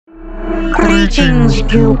Greetings,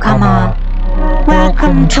 newcomer.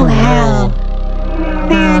 Welcome to hell.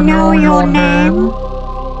 May I know your name?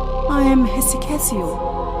 I am Hesychasiel.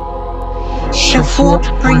 So what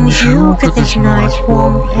brings you to this nice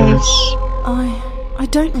warm place? I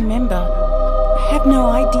don't remember. I have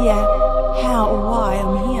no idea how or why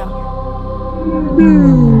I'm here.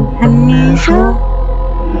 Amnesia?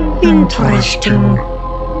 Interesting.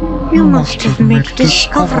 You must have made a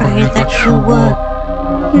discovery that you were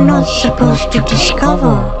not supposed to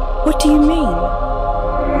discover. What do you mean?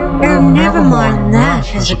 Oh, never mind that,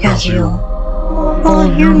 Hesychasiel.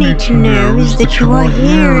 All you need to know is that you are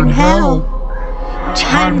here in hell.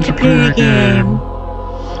 Time to play a game.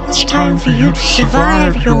 It's time for you to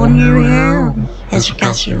survive your new home,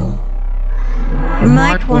 Hesychasiel. You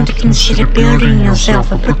might want to consider building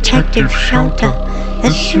yourself a protective shelter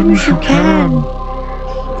as soon as you can.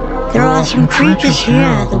 There are some creatures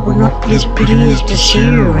here that would not be as pleased to see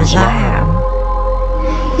you as I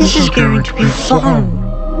am. This is going to be fun.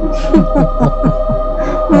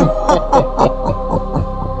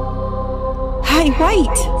 Hey,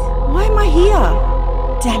 wait! Why am I here?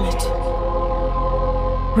 Damn it.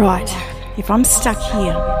 Right, if I'm stuck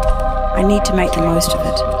here, I need to make the most of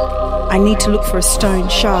it. I need to look for a stone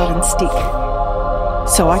shard and stick,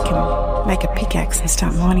 so I can make a pickaxe and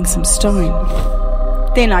start mining some stone.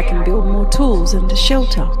 Then I can build more tools and a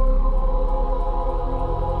shelter.